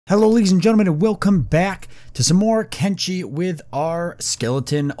Hello ladies and gentlemen, and welcome back to some more Kenshi with our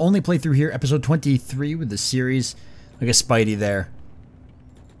skeleton only playthrough here, episode 23 with the series. Look at Spidey there.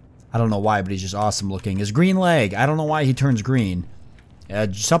 I don't know why, but he's just awesome looking. His green leg, I don't know why he turns green.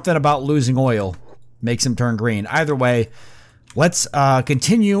 Something about losing oil makes him turn green. Either way, let's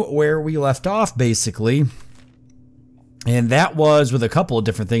continue where we left off basically. And that was with a couple of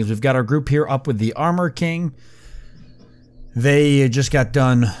different things. We've got our group here up with the Armor King. They just got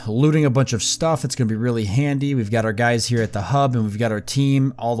done looting a bunch of stuff. It's going to be really handy. We've got our guys here at the hub, and we've got our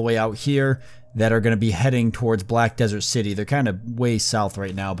team all the way out here that are going to be heading towards Black Desert City. They're kind of way south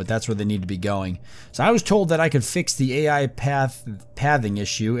right now, but that's where they need to be going. So I was told that I could fix the AI pathing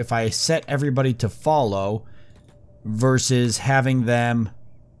issue if I set everybody to follow versus having them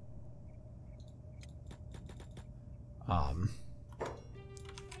all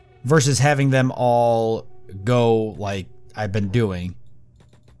go like I've been doing.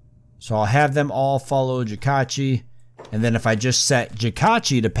 So I'll have them all follow Jakachi, and then if I just set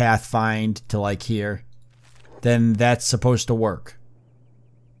Jakachi to pathfind to like here, then that's supposed to work.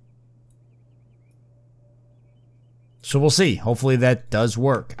 So we'll see. Hopefully that does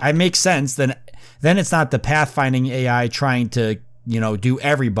work. It makes sense. Then it's not the pathfinding AI trying to, you know, do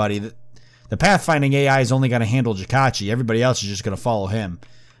everybody. The pathfinding AI is only going to handle Jakachi. Everybody else is just going to follow him.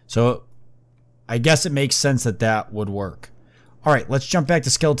 So I guess it makes sense that that would work. All right, let's jump back to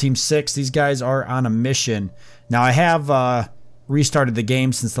Skill Team 6. These guys are on a mission. Now, I have restarted the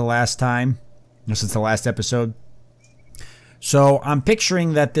game since the last time, since the last episode. So I'm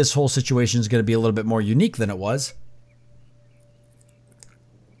picturing that this whole situation is going to be a little bit more unique than it was.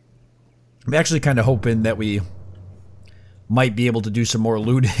 I'm actually kind of hoping that we might be able to do some more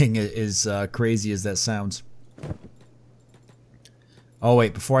looting, as crazy as that sounds. Oh,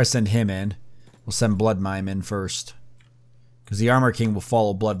 wait, before I send him in, we'll send Blood Mime in first, because the Armor King will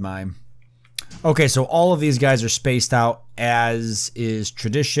follow Blood Mime. Okay, so all of these guys are spaced out, as is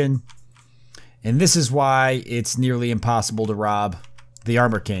tradition. And this is why it's nearly impossible to rob the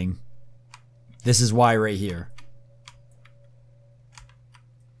Armor King. This is why right here.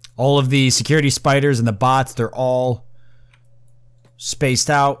 All of the security spiders and the bots, they're all spaced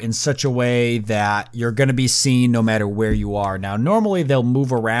out in such a way that you're going to be seen no matter where you are. Now, normally they'll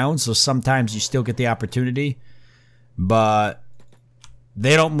move around, so sometimes you still get the opportunity, but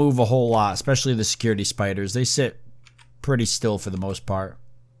they don't move a whole lot, especially the security spiders. They sit pretty still for the most part.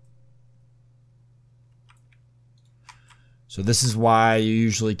 So this is why you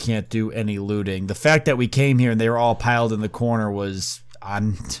usually can't do any looting. The fact that we came here and they were all piled in the corner was,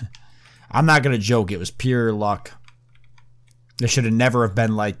 I'm not going to joke, it was pure luck. It should have never have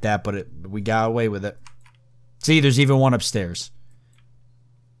been like that, but we got away with it. See, there's even one upstairs.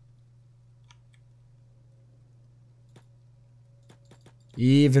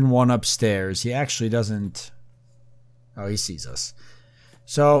 Even one upstairs. He actually doesn't... Oh, he sees us.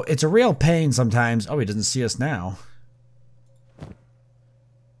 So, it's a real pain sometimes. Oh, he doesn't see us now.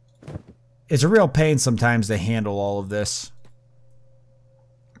 It's a real pain sometimes to handle all of this.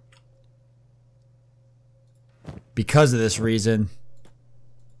 Because of this reason,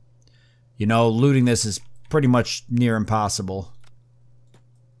 you know, looting this is pretty much near impossible.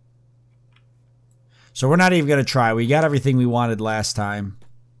 So we're not even going to try. We got everything we wanted last time.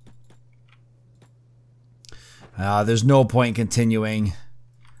 There's no point in continuing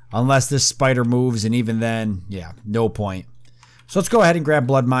unless this spider moves, and even then, yeah, no point. So let's go ahead and grab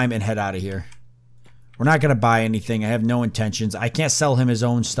Blood Mime and head out of here. We're not going to buy anything. I have no intentions. I can't sell him his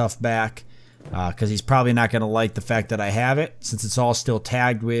own stuff back. Because he's probably not going to like the fact that I have it, since it's all still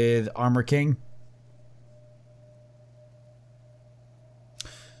tagged with Armor King.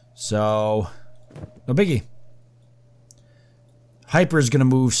 So, no biggie. Hyper is going to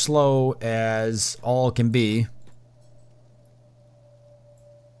move slow as all can be.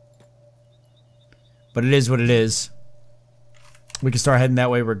 But it is what it is. We can start heading that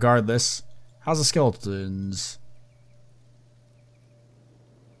way regardless. How's the skeletons?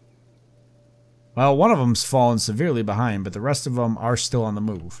 Well, one of them's fallen severely behind, but the rest of them are still on the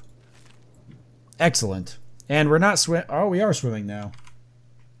move. Excellent. And we're not oh, we are swimming now.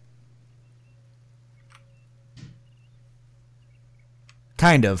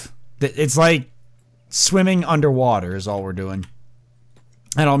 Kind of. It's like swimming underwater is all we're doing.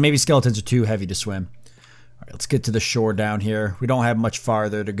 I don't know, maybe skeletons are too heavy to swim. Alright, let's get to the shore down here. We don't have much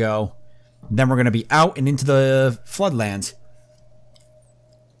farther to go. And then we're going to be out and into the floodlands.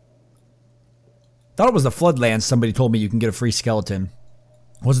 Thought it was the Floodlands. Somebody told me you can get a free skeleton.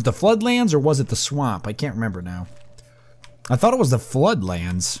 Was it the Floodlands or was it the swamp? I can't remember now. I thought it was the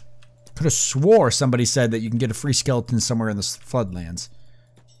Floodlands. Could have swore somebody said that you can get a free skeleton somewhere in the Floodlands.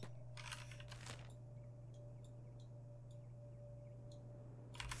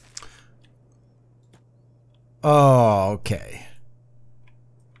 Oh, okay.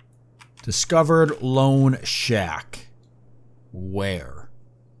 Discovered lone shack. Where?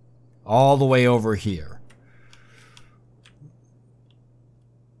 All the way over here.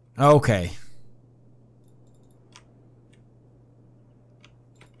 Okay.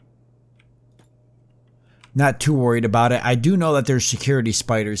 Not too worried about it. I do know that there's security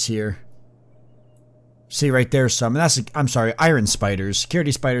spiders here. See right there some. That's, I'm sorry, iron spiders.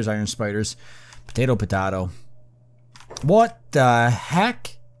 Security spiders, iron spiders. Potato, potato. What the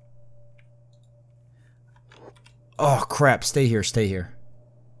heck? Oh, crap. Stay here, stay here.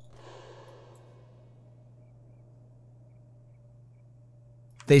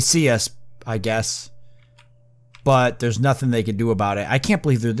 They see us, I guess. But there's nothing they can do about it. I can't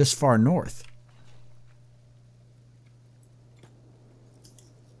believe they're this far north.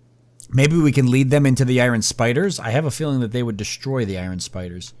 Maybe we can lead them into the iron spiders. I have a feeling that they would destroy the iron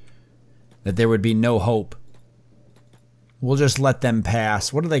spiders. That there would be no hope. We'll just let them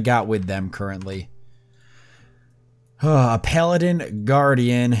pass. What do they got with them currently? A paladin,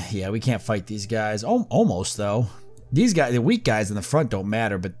 guardian. Yeah, we can't fight these guys. Oh, almost though. These guys, the weak guys in the front don't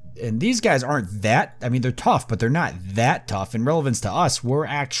matter. And these guys aren't that. I mean, they're tough, but they're not that tough. In relevance to us, we're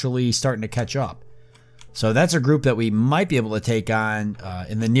actually starting to catch up. So that's a group that we might be able to take on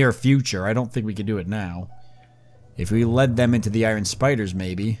in the near future. I don't think we could do it now. If we led them into the iron spiders,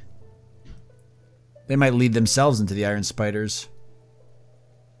 maybe. They might lead themselves into the iron spiders.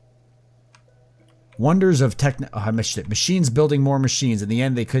 Wonders of machines building more machines. In the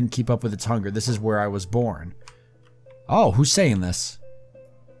end, they couldn't keep up with its hunger. This is where I was born. Oh, who's saying this?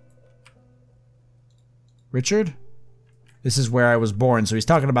 Richard? This is where I was born. So he's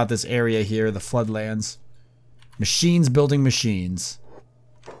talking about this area here, the floodlands. Machines building machines.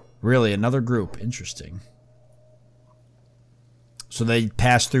 Really, another group. Interesting. So they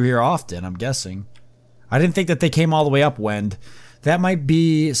pass through here often, I'm guessing. I didn't think that they came all the way upwind. That might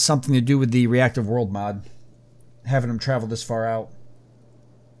be something to do with the Reactive World mod. Having them travel this far out.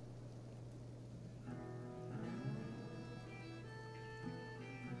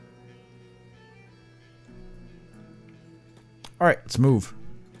 Alright, let's move.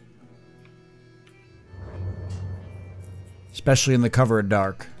 Especially in the cover of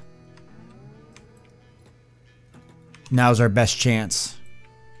dark. Now's our best chance.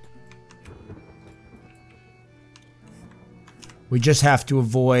 We just have to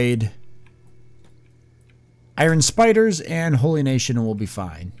avoid iron spiders and Holy Nation and we'll be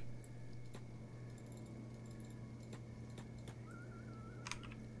fine.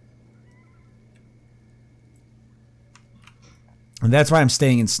 And that's why I'm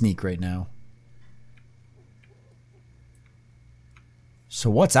staying in sneak right now. So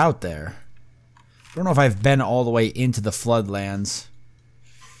what's out there? I don't know if I've been all the way into the floodlands.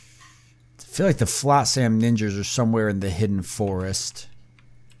 I feel like the Flotsam Ninjas are somewhere in the hidden forest.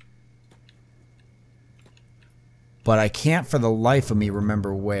 But I can't for the life of me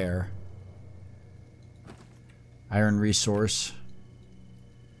remember where. Iron resource.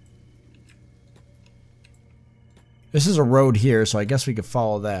 This is a road here, so I guess we could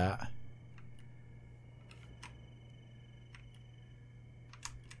follow that.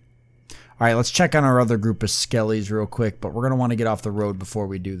 Alright, let's check on our other group of skellies real quick, but we're going to want to get off the road before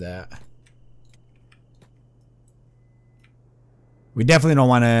we do that. We definitely don't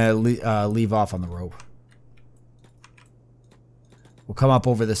want to leave off on the road. We'll come up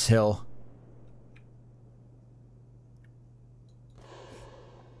over this hill.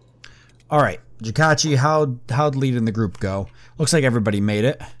 Alright. Jakachi, how'd leading the group go? Looks like everybody made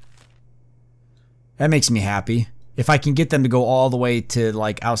it. That makes me happy. If I can get them to go all the way to,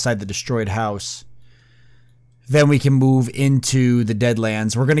 like, outside the destroyed house, then we can move into the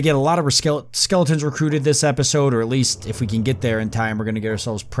Deadlands. We're going to get a lot of skeletons recruited this episode, or at least if we can get there in time, we're going to get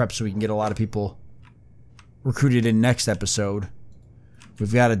ourselves prepped so we can get a lot of people recruited in next episode.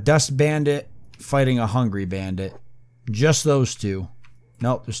 We've got a Dust Bandit fighting a Hungry Bandit. Just those two.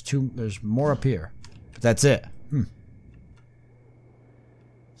 Nope, there's more up here. But that's it.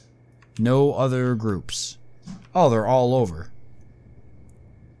 No other groups. Oh, they're all over.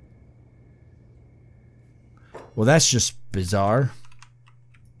 Well, that's just bizarre.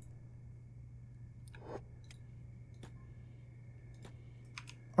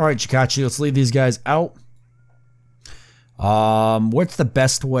 Alright, Chikachi, let's leave these guys out. What's the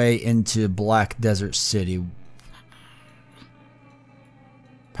best way into Black Desert City?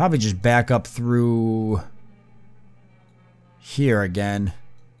 Probably just back up through here again.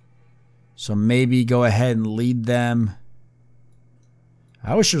 So maybe go ahead and lead them.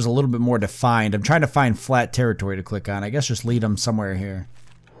 I wish it was a little bit more defined. I'm trying to find flat territory to click on. I guess just lead them somewhere here.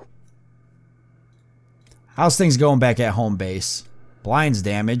 How's things going back at home base? Blind's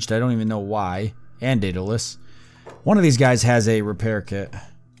damaged. I don't even know why. And Daedalus. One of these guys has a repair kit.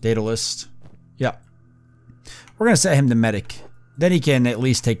 Daedalus. Yep. We're going to set him to medic. Then he can at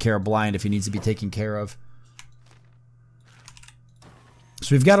least take care of Blind if he needs to be taken care of.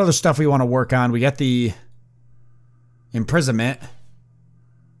 So we've got other stuff we want to work on. We got the imprisonment.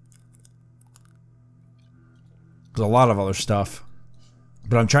 There's a lot of other stuff.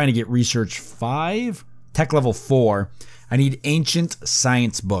 But I'm trying to get research 5. Tech level 4. I need ancient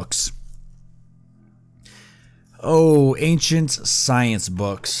science books. Oh, ancient science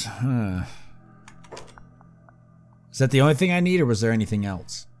books. Huh. Is that the only thing I need, or was there anything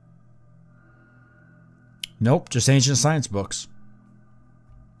else? Nope, just ancient science books.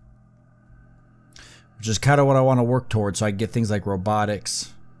 Which is kind of what I want to work towards, so I can get things like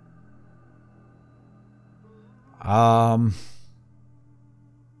robotics. I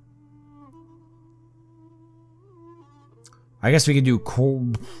guess we could do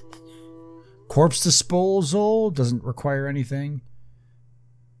corpse disposal. Doesn't require anything.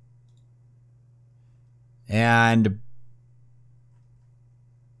 And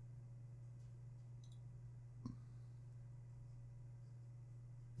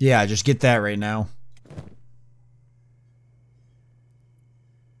yeah, just get that right now.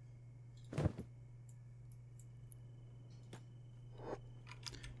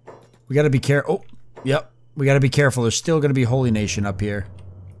 We gotta be careful. Oh, yep. We gotta be careful. There's still gonna be Holy Nation up here.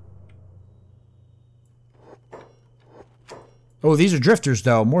 Oh, these are drifters,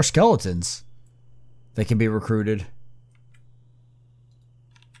 though. More skeletons that can be recruited.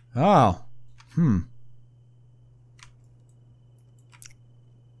 Oh.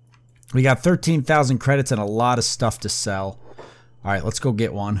 We got 13,000 credits and a lot of stuff to sell. Alright, let's go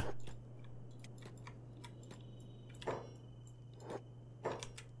get one.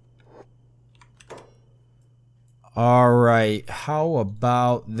 Alright, how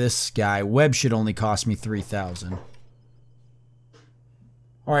about this guy? Web should only cost me 3,000.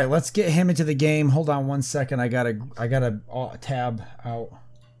 Alright, let's get him into the game. Hold on one second. I gotta tab out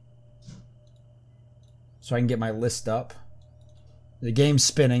so I can get my list up. The game's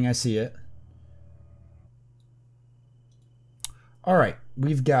spinning, I see it. Alright,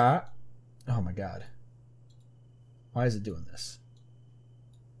 we've got... Oh my god. Why is it doing this?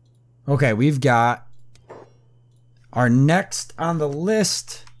 Okay, we've got our next on the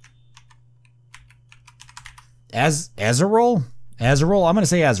list. Azarol? Azarol? I'm going to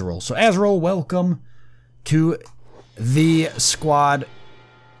say Azarol. So Azarol, welcome to the squad.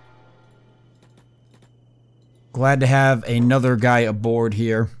 Glad to have another guy aboard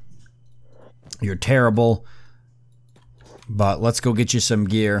here. You're terrible. But let's go get you some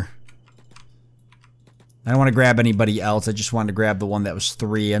gear. I don't want to grab anybody else. I just wanted to grab the one that was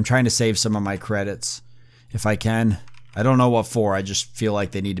 3. I'm trying to save some of my credits if I can. I don't know what for. I just feel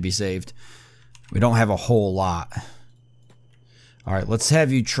like they need to be saved. We don't have a whole lot. Alright, let's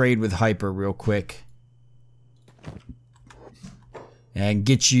have you trade with Hyper real quick. And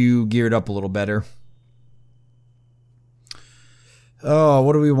get you geared up a little better. Oh,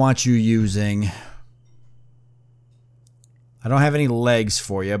 what do we want you using? I don't have any legs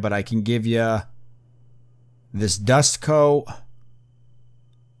for you, but I can give you this dust coat.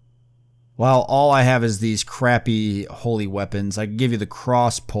 Well, all I have is these crappy holy weapons. I can give you the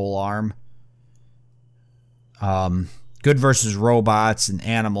cross pole arm. Good versus robots and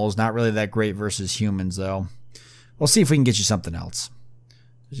animals. Not really that great versus humans, though. We'll see if we can get you something else.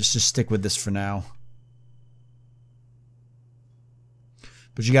 Just stick with this for now.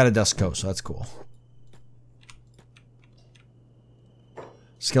 But you got a dust coat, so that's cool.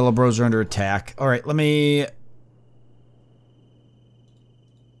 Skelebros are under attack. Alright, let me...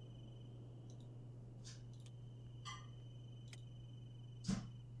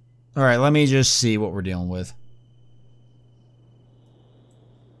 Alright, let me just see what we're dealing with.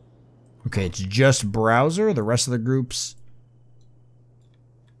 Okay, it's just browser. The rest of the groups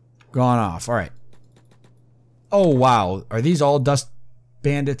gone off. Alright. Oh, wow. Are these all dust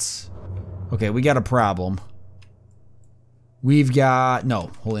bandits? Okay, we got a problem. We've got...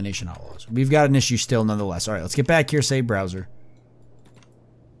 No, Holy Nation Outlaws. We've got an issue still nonetheless. Alright, let's get back here. Save browser.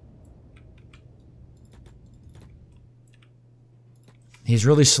 He's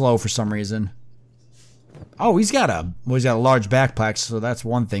really slow for some reason. Oh, he's got a large backpack, so that's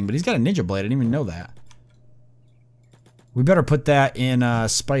one thing. But he's got a ninja blade. I didn't even know that. We better put that in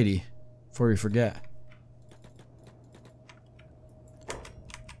Spidey before we forget.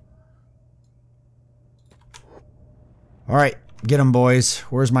 All right, get them, boys.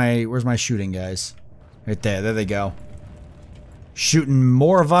 Where's my shooting guys? Right there. There they go. shooting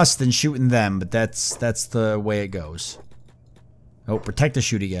more of us than shooting them, but that's the way it goes. Oh, protect the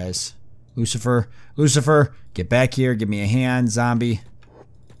shooty guys. Lucifer, Lucifer, get back here, give me a hand, zombie.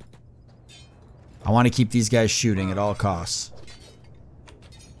 I want to keep these guys shooting at all costs.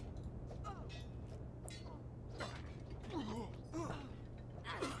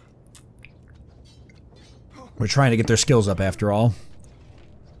 We're trying to get their skills up after all.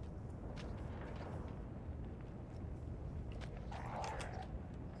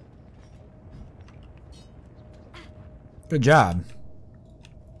 Good job.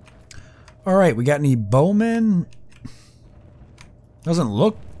 Alright, we got any bowmen? Doesn't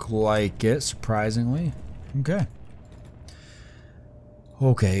look like it, surprisingly. Okay.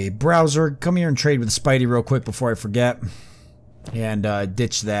 Okay, browser, come here and trade with Spidey real quick before I forget. And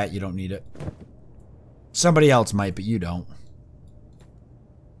ditch that, you don't need it. Somebody else might, but you don't.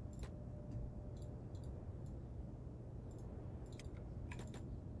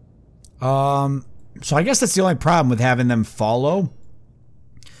 So I guess that's the only problem with having them follow,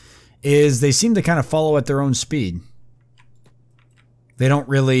 is they seem to kind of follow at their own speed. They don't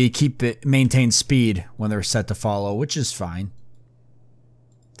really maintain speed when they're set to follow, which is fine.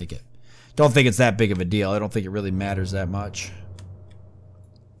 Don't think it's that big of a deal. I don't think it really matters that much.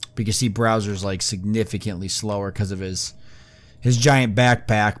 But you can see Browser's like significantly slower because of his giant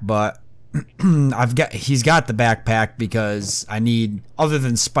backpack, but he's got the backpack because I need, other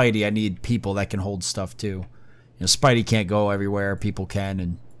than Spidey, I need people that can hold stuff too. You know, Spidey can't go everywhere, people can,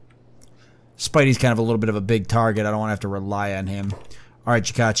 and Spidey's kind of a little bit of a big target. I don't want to have to rely on him. Alright,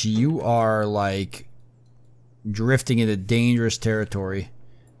 Chikachi, you are like drifting into dangerous territory.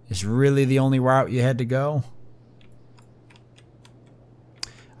 Is really the only route you had to go?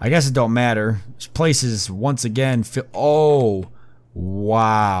 I guess it don't matter. This place is once again oh,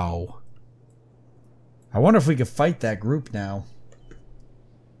 wow. I wonder if we could fight that group now.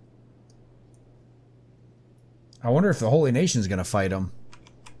 I wonder if the Holy Nation's gonna fight them.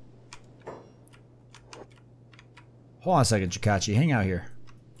 Hold on a second, Chikachi. Hang out here.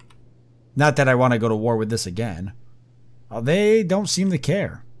 Not that I want to go to war with this again. They don't seem to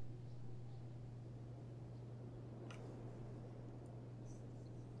care.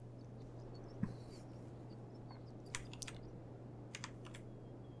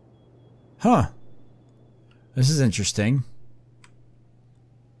 Huh. This is interesting.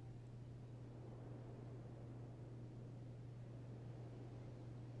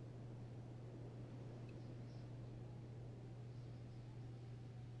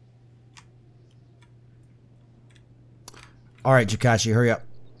 Alright, Chikachi, hurry up.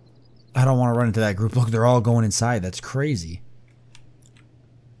 I don't want to run into that group. Look, they're all going inside. That's crazy.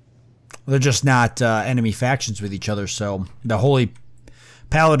 They're just not enemy factions with each other, so the Holy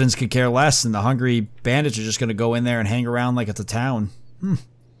Paladins could care less, and the hungry bandits are just going to go in there and hang around like it's a town.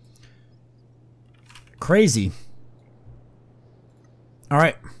 Crazy.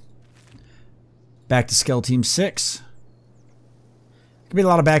 Alright. Back to Skell Team 6. Could be a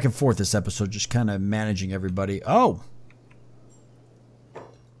lot of back and forth this episode, just kind of managing everybody. Oh!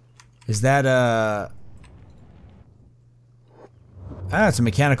 Is that it's a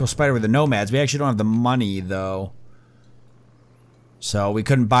mechanical spider with the nomads. We actually don't have the money, though. So we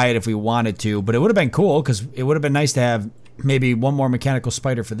couldn't buy it if we wanted to, but it would have been cool because it would have been nice to have maybe one more mechanical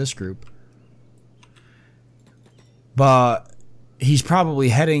spider for this group. But he's probably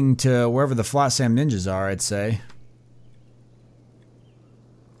heading to wherever the Flotsam ninjas are, I'd say.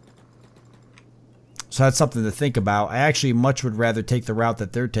 So that's something to think about. I actually much would rather take the route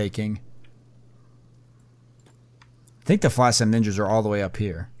that they're taking. I think the Flotsam ninjas are all the way up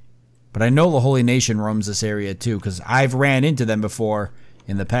here. But I know the Holy Nation roams this area too, because I've ran into them before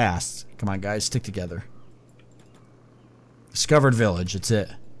in the past. Come on, guys, stick together. Discovered village, that's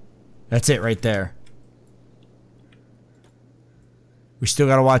it. That's it right there. We still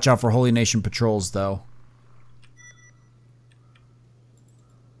got to watch out for Holy Nation patrols, though.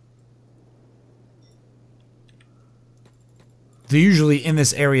 They're usually in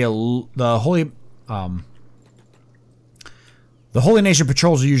this area. The Holy Nation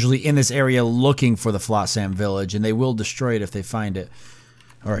patrols are usually in this area looking for the Flotsam village, and they will destroy it if they find it.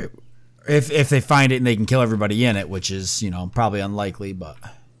 All right, if they find it and they can kill everybody in it, which is, you know, probably unlikely, but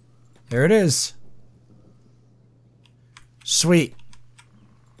there it is. Sweet.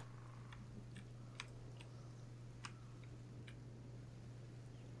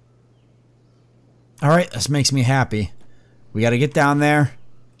 All right, this makes me happy. We got to get down there,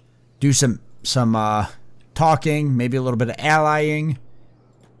 do some talking, maybe a little bit of allying.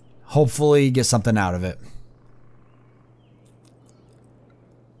 Hopefully get something out of it.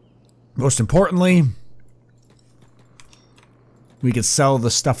 Most importantly, We could sell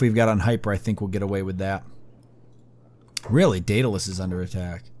the stuff we've got on Hyper. I think we'll get away with that. Really? Daedalus is under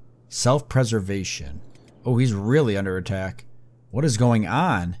attack. Self-preservation. Oh, he's really under attack. What is going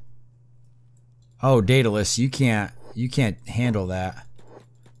on? Oh, Daedalus, you can't handle that.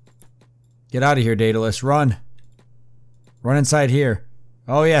 Get out of here, Daedalus. Run. Run inside here.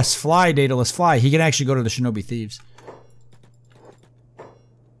 Oh, yes. Fly, Daedalus. Fly. He can actually go to the Shinobi Thieves.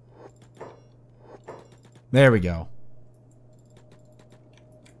 There we go.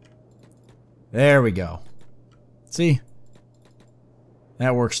 There we go. See?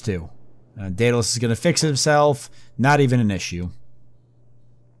 That works too. Daedalus is going to fix himself. Not even an issue.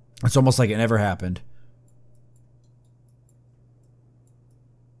 It's almost like it never happened.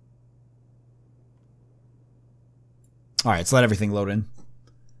 Alright, let's let everything load in.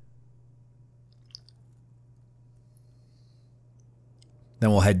 Then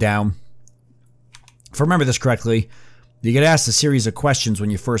we'll head down. If I remember this correctly, you get asked a series of questions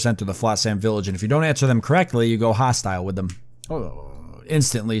when you first enter the Flotsam village, and if you don't answer them correctly, you go hostile with them.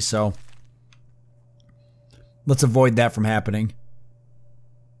 Instantly, so let's avoid that from happening.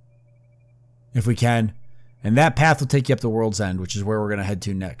 If we can. And that path will take you up to World's End, which is where we're going to head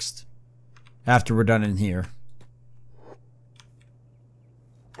to next. After we're done in here.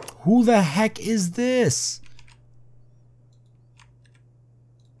 Who the heck is this?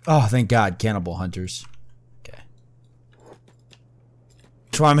 Oh, thank God. Cannibal hunters. Okay.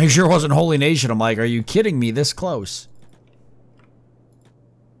 Just want to make sure it wasn't Holy Nation. I'm like, are you kidding me this close?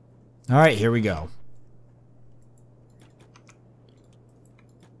 Alright, here we go.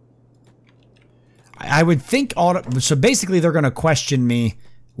 I would think... So basically they're going to question me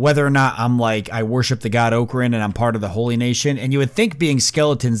whether or not I'm like, I worship the god Okran and I'm part of the Holy Nation. And you would think being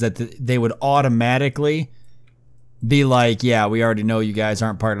skeletons that they would automatically be like, yeah, we already know you guys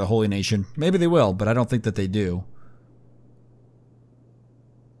aren't part of the Holy Nation. Maybe they will, but I don't think that they do.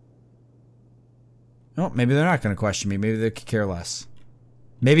 Oh, maybe they're not going to question me. Maybe they could care less.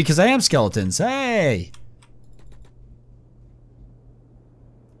 Maybe because I am skeletons. Hey!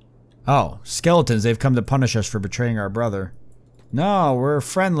 Oh, skeletons. They've come to punish us for betraying our brother. No, we're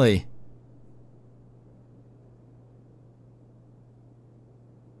friendly.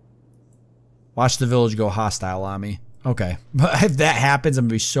 Watch the village go hostile on me. Okay. But if that happens, I'm going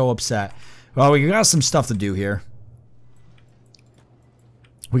to be so upset. Well, we got some stuff to do here.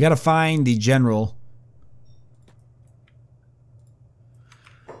 We got to find the general.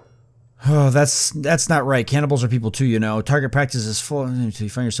 Oh, that's not right. Cannibals are people too, you know. Target practice is full until you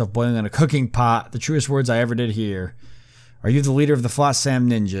find yourself boiling on a cooking pot. The truest words I ever did hear. Are you the leader of the Flotsam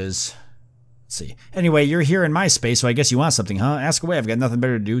ninjas? Let's see. Anyway, you're here in my space, so I guess you want something, huh? Ask away. I've got nothing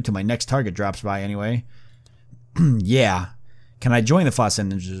better to do till my next target drops by anyway. Yeah. Can I join the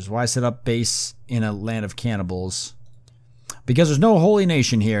Flotsam ninjas? Why set up base in a land of cannibals? Because there's no holy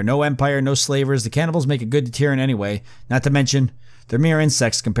nation here. No empire, no slavers. The cannibals make a good deterrent anyway. Not to mention... they're mere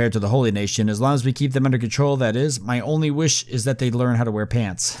insects compared to the Holy Nation. As long as we keep them under control, that is. My only wish is that they learn how to wear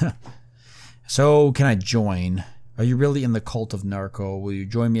pants. So, can I join? Are you really in the cult of Narco? Will you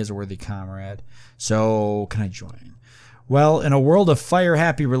join me as a worthy comrade? So, can I join? Well, in a world of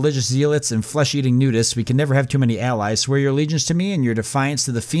fire-happy religious zealots and flesh-eating nudists, we can never have too many allies. Swear your allegiance to me and your defiance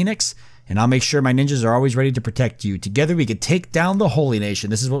to the Phoenix, and I'll make sure my ninjas are always ready to protect you. Together we could take down the Holy Nation.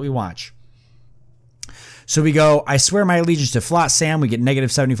 This is what we watch. So we go, I swear my allegiance to Flotsam, we get negative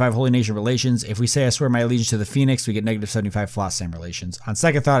 75 Holy Nation relations. If we say I swear my allegiance to the Phoenix, we get negative 75 Flotsam relations. On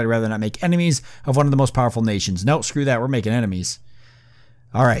second thought, I'd rather not make enemies of one of the most powerful nations. No, screw that, we're making enemies.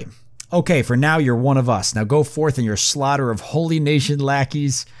 Alright. Okay, for now you're one of us. Now go forth in your slaughter of Holy Nation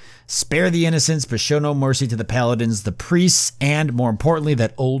lackeys. Spare the innocents, but show no mercy to the paladins, the priests, and, more importantly,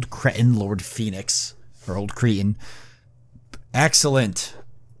 that old cretin Lord Phoenix. Or old cretin. Excellent.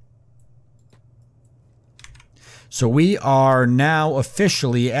 So we are now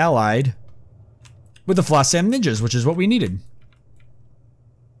officially allied with the Flotsam ninjas, which is what we needed.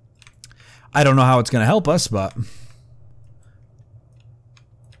 I don't know how it's going to help us, but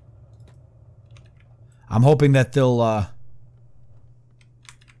I'm hoping that they'll I'm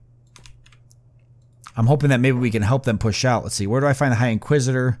hoping that maybe we can help them push out. Let's see, where do I find the High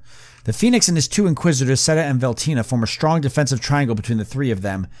Inquisitor? The Phoenix and his two Inquisitors, Seta and Veltina, form a strong defensive triangle between the three of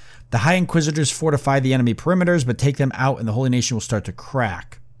them. The High Inquisitors fortify the enemy perimeters, but take them out and the Holy Nation will start to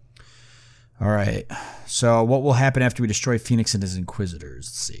crack. Alright, so what will happen after we destroy Phoenix and his Inquisitors?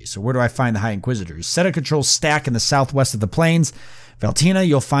 Let's see, so where do I find the High Inquisitors? Seta controls Stack in the southwest of the plains. Veltina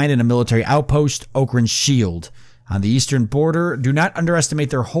you'll find in a military outpost, Okrans shield. On the eastern border, do not underestimate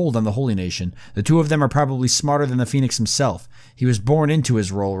their hold on the Holy Nation. The two of them are probably smarter than the Phoenix himself. He was born into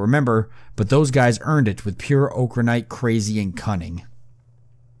his role, remember, but those guys earned it with pure Okranite crazy and cunning.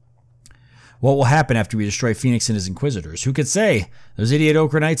 What will happen after we destroy Phoenix and his Inquisitors? Who could say? Those idiot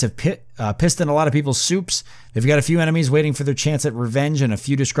Okranites have pissed in a lot of people's soups. They've got a few enemies waiting for their chance at revenge and a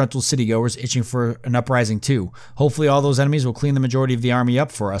few disgruntled citygoers itching for an uprising too. Hopefully all those enemies will clean the majority of the army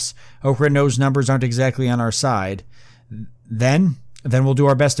up for us. Okran knows numbers aren't exactly on our side. Then we'll do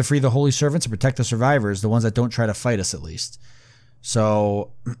our best to free the holy servants and protect the survivors, the ones that don't try to fight us at least.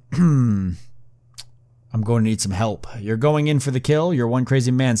 So, I'm going to need some help. You're going in for the kill. You're one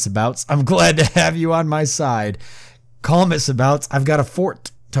crazy man, Sabouts. I'm glad to have you on my side. Calm it, Sabouts. I've got a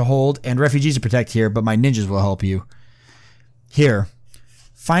fort to hold and refugees to protect here, but my ninjas will help you. Here,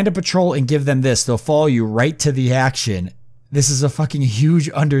 find a patrol and give them this. They'll follow you right to the action. This is a fucking huge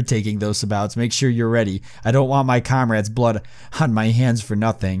undertaking, though, Sabouts. Make sure you're ready. I don't want my comrades' blood on my hands for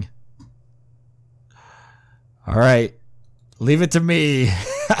nothing. All right. Leave it to me.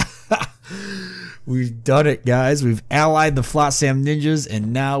 We've done it, guys. We've allied the Flotsam ninjas,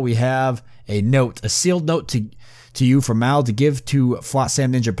 and now we have a note, a sealed note to you from Mal to give to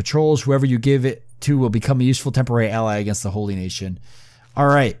Flotsam ninja patrols. Whoever you give it to will become a useful temporary ally against the Holy Nation. All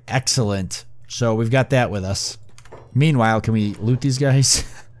right, excellent. So we've got that with us. Meanwhile, can we loot these guys?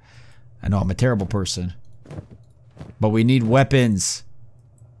 I know I'm a terrible person, but we need weapons.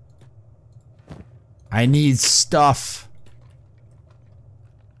 I need stuff.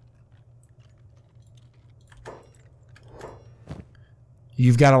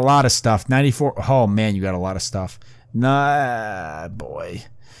 You've got a lot of stuff. 94. Oh, man, you got a lot of stuff. Nah, boy.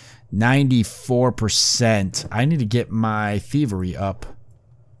 94%. I need to get my thievery up.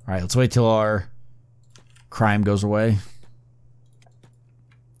 All right, let's wait till our crime goes away.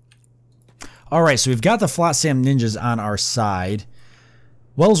 All right, so we've got the Flotsam ninjas on our side.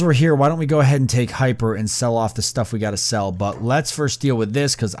 Wells, we're here. Why don't we go ahead and take Hyper and sell off the stuff we got to sell? But let's first deal with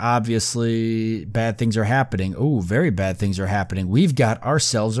this because obviously bad things are happening. Ooh, very bad things are happening. We've got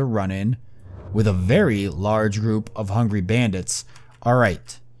ourselves a run-in with a very large group of hungry bandits. All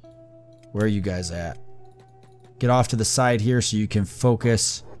right. Where are you guys at? Get off to the side here so you can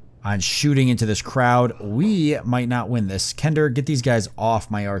focus on shooting into this crowd. We might not win this. Kender, get these guys off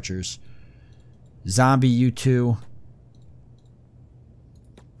my archers. Zombie, you two.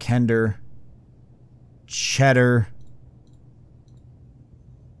 Kender, Cheddar,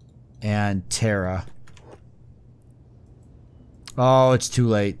 and Tara. Oh, it's too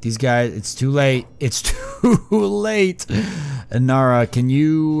late. These guys, it's too late. It's too late. Inara, can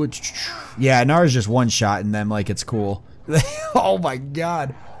you... Yeah, Inara's just one-shotting them like it's cool. Oh my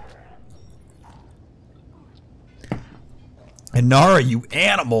god. Inara, you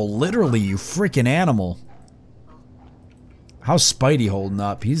animal. Literally, you freaking animal. How's Spidey holding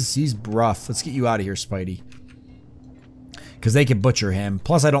up? He's rough. Let's get you out of here, Spidey. Because they can butcher him.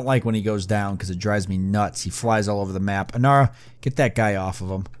 Plus, I don't like when he goes down because it drives me nuts. He flies all over the map. Inara, get that guy off of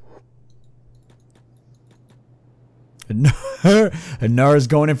him. Inara's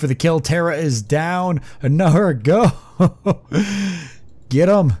going in for the kill. Tara is down. Inara, go. Get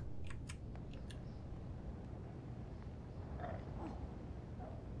him.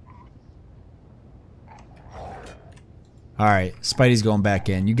 Alright, Spidey's going back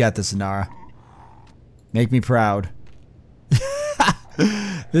in. You got this, Inara. Make me proud.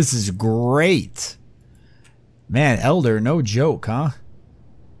 This is great. Man, Elder, no joke, huh?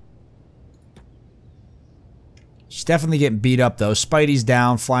 She's definitely getting beat up, though. Spidey's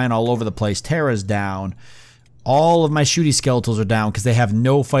down, flying all over the place. Tara's down. All of my shooty skeletals are down because they have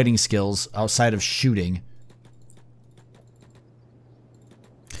no fighting skills outside of shooting.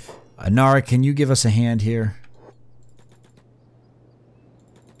 Inara, can you give us a hand here?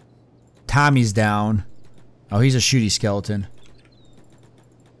 Tommy's down. Oh, he's a shooty skeleton.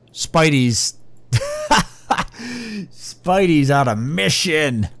 Spidey's... Spidey's on a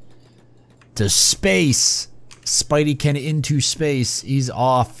mission to space. Spidey can into space. He's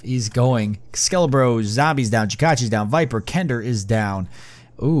off. He's going. Skelebro, Zombie's down. Jikachi's down. Viper, Kender is down.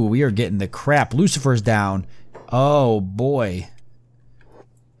 Ooh, we are getting the crap. Lucifer's down. Oh, boy.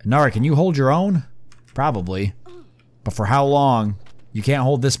 Inara, can you hold your own? Probably. But for how long? You can't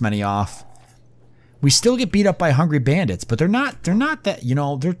hold this many off. We still get beat up by hungry bandits, but they're not that, you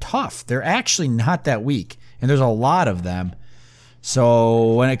know, they're tough. They're actually not that weak. And there's a lot of them.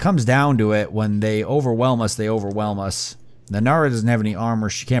 So when it comes down to it, when they overwhelm us, they overwhelm us. Inara doesn't have any armor.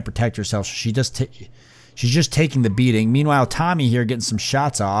 She can't protect herself. So she's just taking the beating. Meanwhile, Tommy here getting some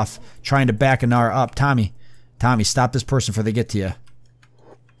shots off, trying to back Inara up. Tommy, stop this person before they get to you.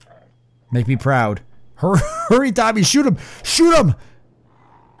 Make me proud. Hurry, Tommy. Shoot him. Shoot him.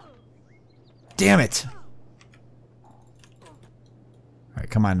 Damn it. All right,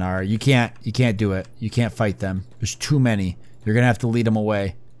 come on, Nara. You can't do it. You can't fight them. There's too many. You're going to have to lead them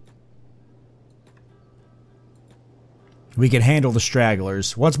away. We can handle the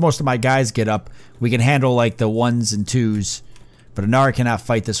stragglers. Once most of my guys get up, we can handle like the 1s and 2s. But Nara cannot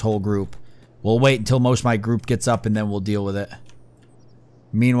fight this whole group. We'll wait until most of my group gets up and then we'll deal with it.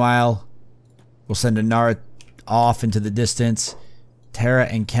 Meanwhile, we'll send Nara off into the distance. Tara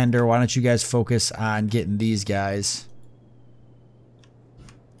and Kender, why don't you guys focus on getting these guys?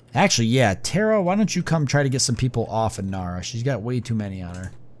 Actually, yeah, Tara, why don't you come try to get some people off of Nara? She's got way too many on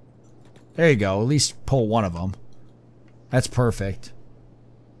her. There you go. At least pull one of them. That's perfect.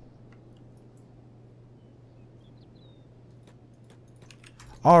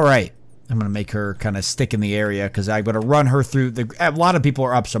 Alright. I'm going to make her kind of stick in the area because I'm going to run her through the... A lot of people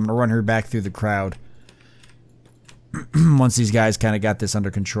are up, so I'm going to run her back through the crowd. Once these guys kind of got this under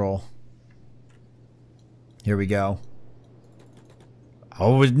control. Here we go.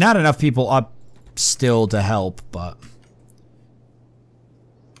 Oh, not enough people up still to help, but...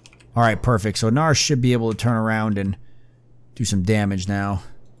 Alright, perfect. So Nara should be able to turn around and do some damage now.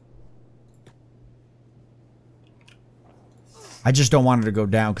 I just don't want her to go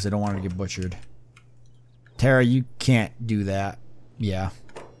down because I don't want her to get butchered. Tara, you can't do that. Yeah.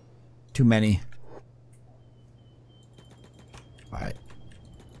 Too many. Alright.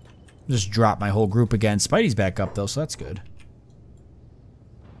 Just drop my whole group again. Spidey's back up though, so that's good.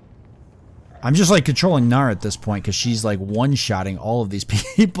 I'm just like controlling Nara at this point because she's like one-shotting all of these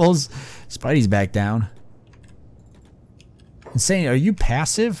people's. Spidey's back down. Insane, are you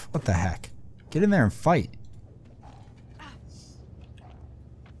passive? What the heck? Get in there and fight.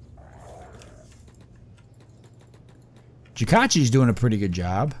 Jikachi's doing a pretty good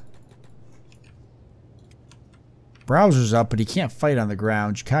job. Browser's up, but he can't fight on the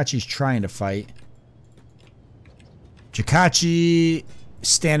ground. Jikachi's trying to fight. Jikachi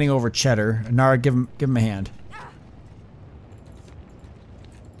standing over Cheddar. Nara, give him a hand.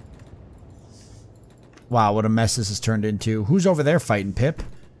 Wow, what a mess this has turned into. Who's over there fighting, Pip?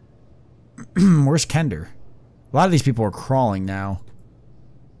 Where's Kender? A lot of these people are crawling now.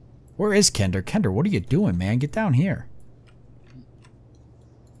 Where is Kender? Kender, what are you doing, man? Get down here.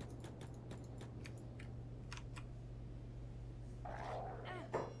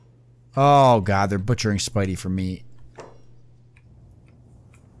 Oh, God, they're butchering Spidey for me.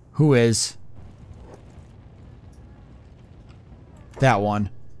 Who is? That one.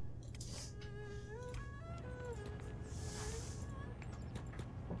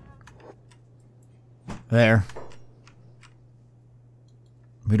 There.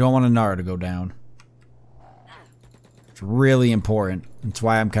 We don't want a Nara to go down. It's really important. That's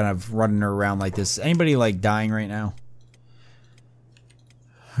why I'm kind of running her around like this. Anybody like dying right now?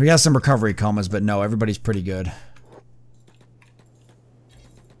 We got some recovery comas, but no, everybody's pretty good.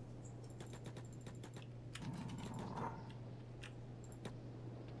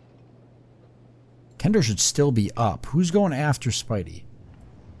 Kender should still be up. Who's going after Spidey?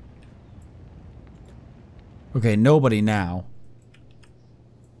 Okay, nobody now.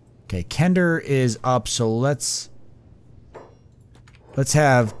 Okay, Kender is up, so let's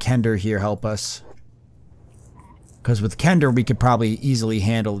have Kender here help us. Because with Kender, we could probably easily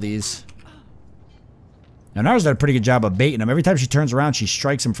handle these. Now, Nara's done a pretty good job of baiting him. Every time she turns around, she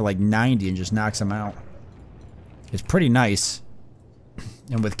strikes him for like 90 and just knocks him out. It's pretty nice.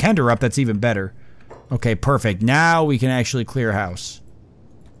 And with Kender up, that's even better. Okay, perfect. Now we can actually clear house.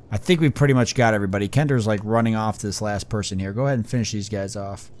 I think we've pretty much got everybody. Kender's like running off to this last person here. Go ahead and finish these guys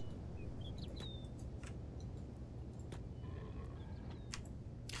off.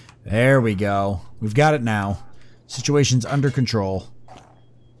 There we go. We've got it now. Situation's under control.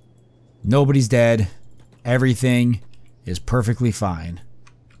 Nobody's dead. Everything is perfectly fine.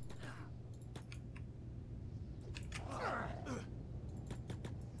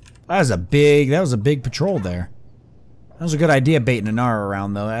 That was a big patrol there. That was a good idea baiting a Nara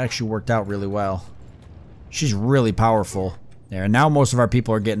around though. That actually worked out really well. She's really powerful. There, and now most of our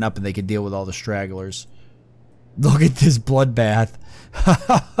people are getting up and they can deal with all the stragglers. Look at this bloodbath.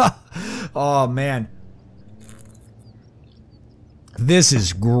 Oh man. This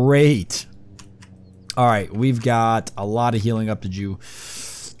is great. Alright, we've got a lot of healing up to do.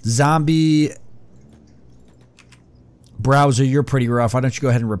 Zombie Browser, you're pretty rough. Why don't you go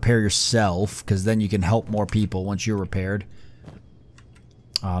ahead and repair yourself? Because then you can help more people once you're repaired.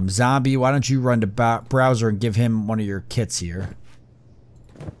 Zombie, why don't you run to Browser and give him one of your kits here.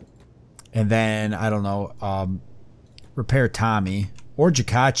 And then, I don't know, repair Tommy. Or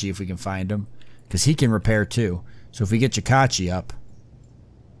Jikachi if we can find him. Because he can repair too. So if we get Jakachi up,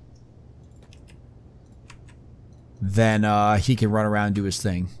 then he can run around and do his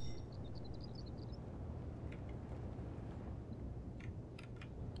thing.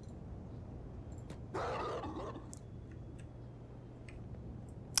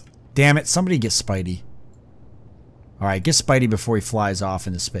 Damn it, somebody get Spidey. Alright, get Spidey before he flies off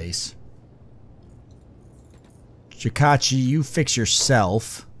into space. Jakachi, you fix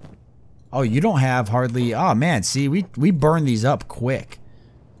yourself. Oh, you don't have hardly... Oh, man, see, we burn these up quick.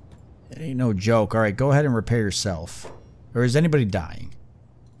 It ain't no joke. Alright, go ahead and repair yourself. Or is anybody dying?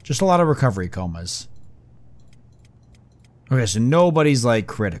 Just a lot of recovery comas. Okay, so nobody's, like,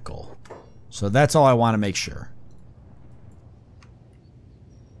 critical. So that's all I want to make sure.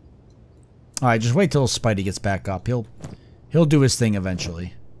 Alright, just wait till Spidey gets back up. He'll do his thing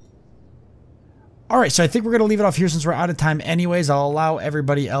eventually. Alright, so I think we're going to leave it off here since we're out of time anyways. I'll allow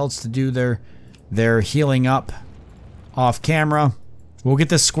everybody else to do their healing up off camera. We'll get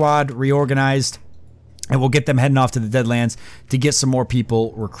this squad reorganized. And we'll get them heading off to the Deadlands to get some more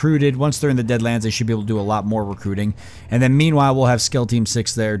people recruited. Once they're in the Deadlands, they should be able to do a lot more recruiting. And then meanwhile, we'll have Skill Team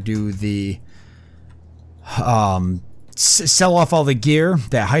 6 there do the... sell off all the gear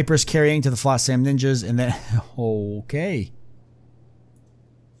that Hyper's carrying to the Flotsam Ninjas, and then... Okay.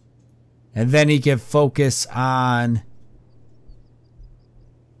 And then he can focus on...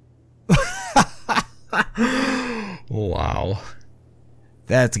 Wow.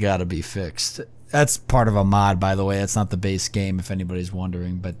 That's gotta be fixed. That's part of a mod, by the way. That's not the base game, if anybody's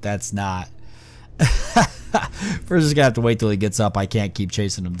wondering, but that's not... We're just gonna have to wait till he gets up. I can't keep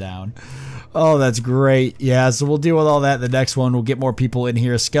chasing him down. Oh, that's great. Yeah, so we'll deal with all that in the next one. We'll get more people in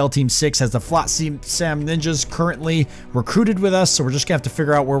here. Skell Team 6 has the Flotsam Ninjas currently recruited with us, so we're just going to have to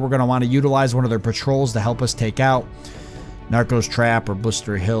figure out where we're going to want to utilize one of their patrols to help us take out Narcos Trap or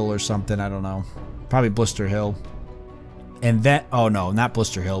Blister Hill or something. I don't know. Probably Blister Hill. And then... Oh, no, not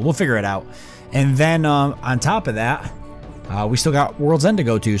Blister Hill. We'll figure it out. And then on top of that... we still got World's End to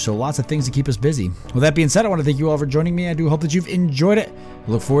go to, so lots of things to keep us busy. With that being said, I want to thank you all for joining me. I do hope that you've enjoyed it.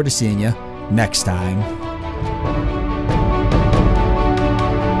 I look forward to seeing you next time.